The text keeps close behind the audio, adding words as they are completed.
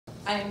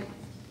I'm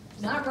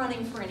not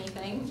running for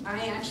anything.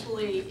 I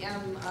actually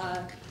am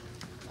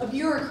a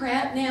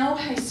bureaucrat now.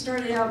 I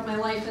started out my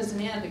life as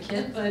an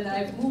advocate, but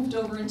I've moved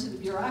over into the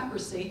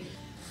bureaucracy.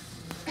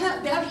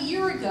 About a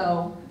year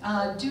ago,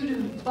 due to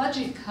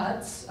budget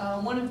cuts,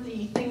 one of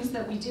the things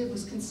that we did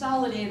was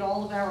consolidate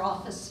all of our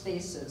office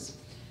spaces.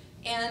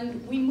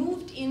 And we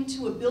moved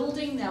into a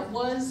building that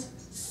was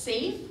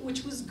safe,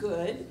 which was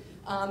good.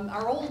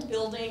 Our old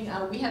building,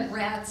 we had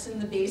rats in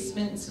the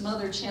basement and some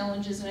other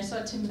challenges, and I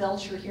saw Tim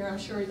Belcher here. I'm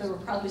sure there were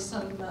probably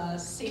some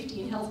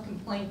safety and health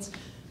complaints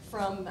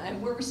from,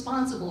 and we're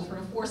responsible for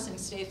enforcing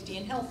safety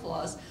and health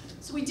laws.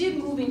 So we did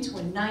move into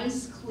a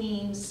nice,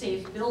 clean,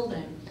 safe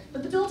building.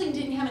 But the building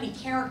didn't have any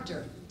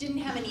character, didn't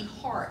have any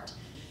heart.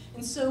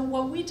 And so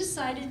what we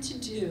decided to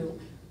do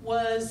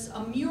was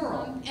a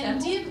mural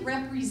that did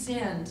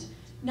represent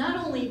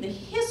not only the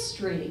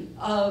history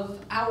of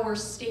our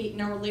state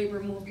and our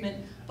labor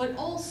movement, but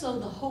also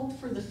the hope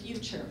for the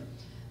future.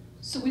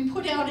 So we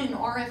put out an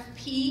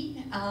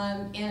RFP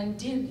and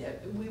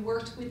we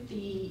worked with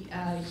the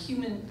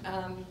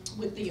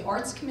with the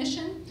Arts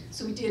Commission.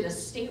 So we did a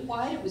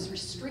statewide. It was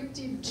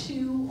restricted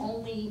to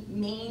only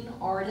Maine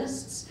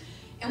artists,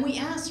 and we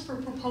asked for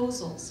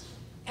proposals,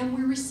 and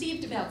we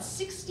received about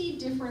 60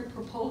 different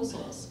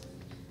proposals.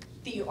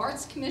 The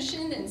Arts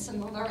Commission and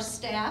some of our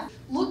staff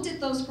looked at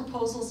those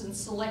proposals and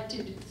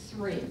selected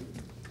 3.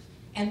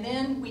 And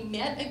then we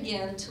met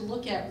again to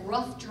look at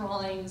rough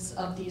drawings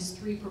of these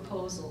 3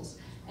 proposals.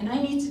 And I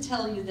need to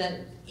tell you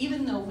that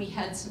even though we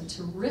had some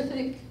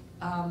terrific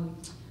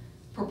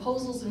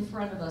proposals in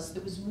front of us,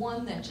 there was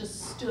one that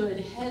just stood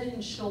head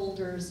and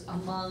shoulders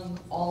among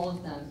all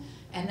of them.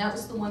 And that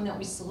was the one that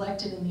we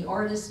selected, and the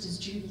artist is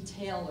Judy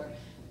Taylor.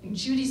 And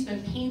Judy's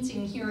been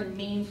painting here in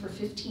Maine for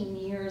 15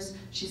 years.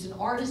 She's an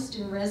artist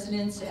in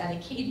residence at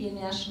Acadia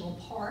National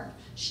Park.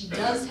 She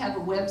does have a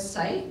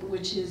website,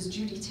 which is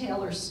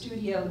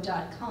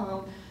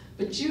judytaylorstudio.com.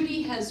 But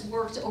Judy has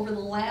worked over the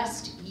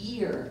last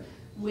year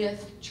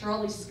with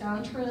Charlie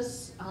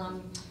Scontras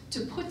to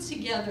put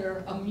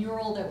together a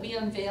mural that we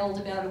unveiled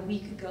about a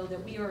week ago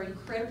that we are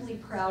incredibly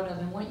proud of.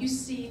 And what you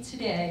see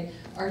today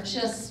are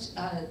just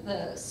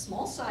the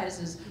small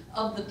sizes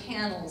of the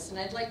panels. And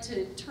I'd like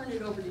to turn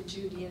it over to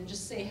Judy and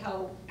just say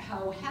how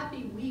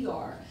happy we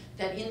are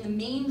that in the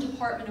Maine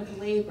Department of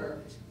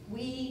Labor,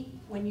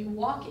 when you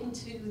walk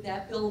into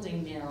that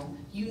building now,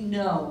 you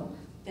know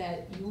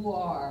that you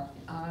are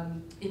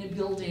in a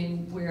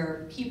building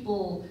where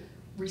people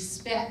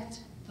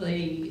respect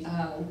the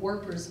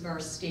workers of our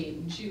state.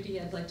 And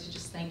Judy, I'd like to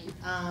just thank you.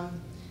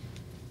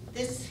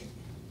 This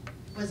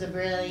was a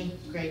really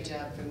great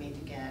job for me to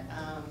get.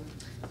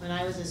 When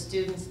I was a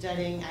student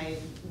studying, I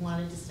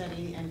wanted to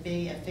study and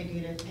be a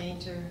figurative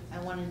painter. I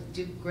wanted to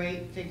do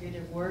great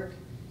figurative work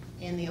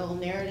in the old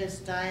narrative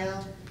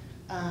style,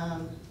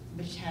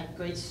 which had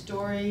great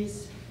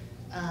stories,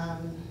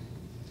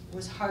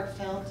 was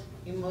heartfelt,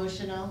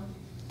 emotional.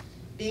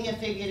 Being a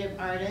figurative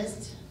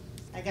artist,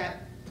 I got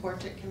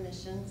portrait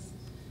commissions.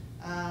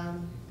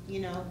 You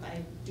know,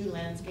 I do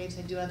landscapes,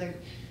 I do other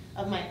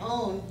of my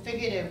own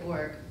figurative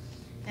work.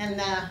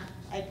 And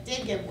I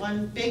did get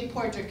one big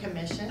portrait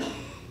commission,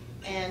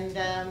 and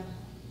I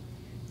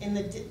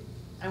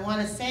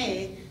want to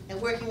say that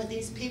working with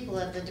these people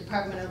at the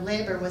Department of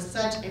Labor was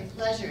such a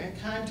pleasure in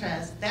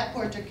contrast. That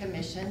portrait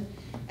commission,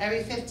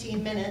 every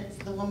 15 minutes,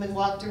 the woman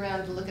walked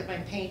around to look at my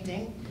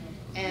painting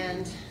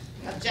and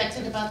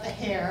objected about the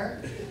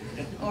hair,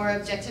 or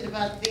objected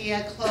about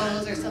the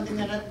clothes or something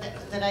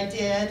that I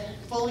did,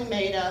 fully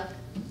made up.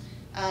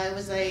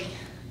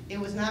 It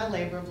was not a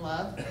labor of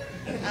love.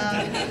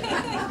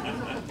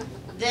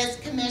 This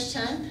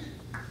commission,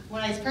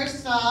 when I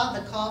first saw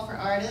the call for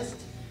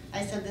artists,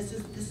 I said, this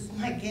is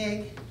my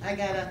gig. I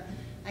gotta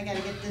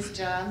get this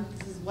job.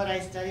 This is what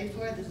I studied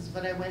for. This is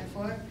what I went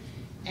for.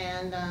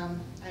 And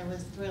I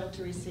was thrilled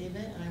to receive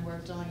it, and I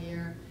worked all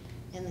year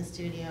in the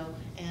studio.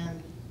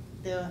 And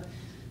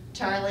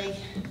Charlie,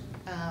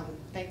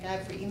 thank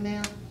God for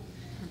email.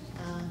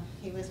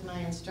 He was my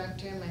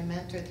instructor and my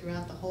mentor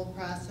throughout the whole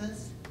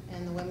process,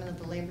 and the women of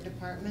the Labor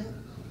Department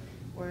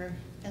were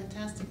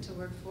fantastic to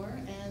work for,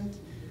 and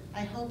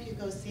I hope you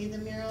go see the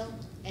mural.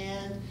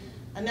 And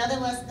another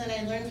lesson that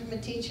I learned from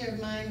a teacher of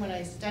mine when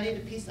I studied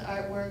a piece of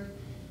artwork,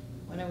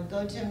 when I would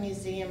go to a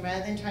museum,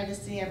 rather than try to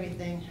see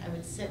everything, I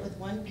would sit with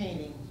one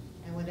painting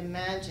and would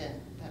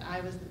imagine that I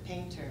was the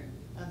painter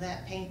of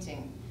that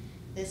painting.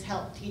 This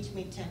helped teach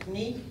me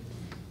technique,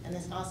 and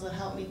this also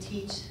helped me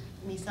teach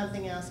me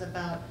something else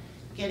about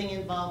getting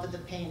involved with the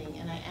painting.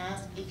 And I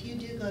ask, if you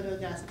do go to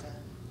Augusta,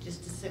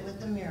 just to sit with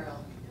the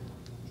mural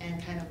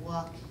and kind of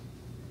walk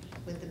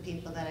with the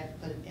people that I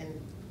put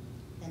in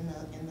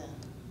the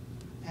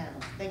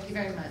panels. Thank you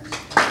very much.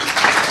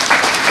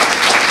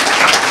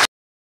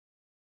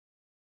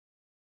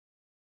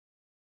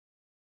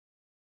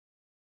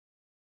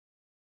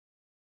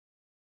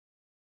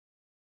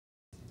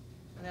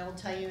 And I will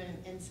tell you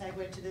in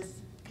segue to this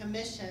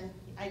commission,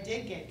 I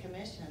did get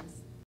commissions.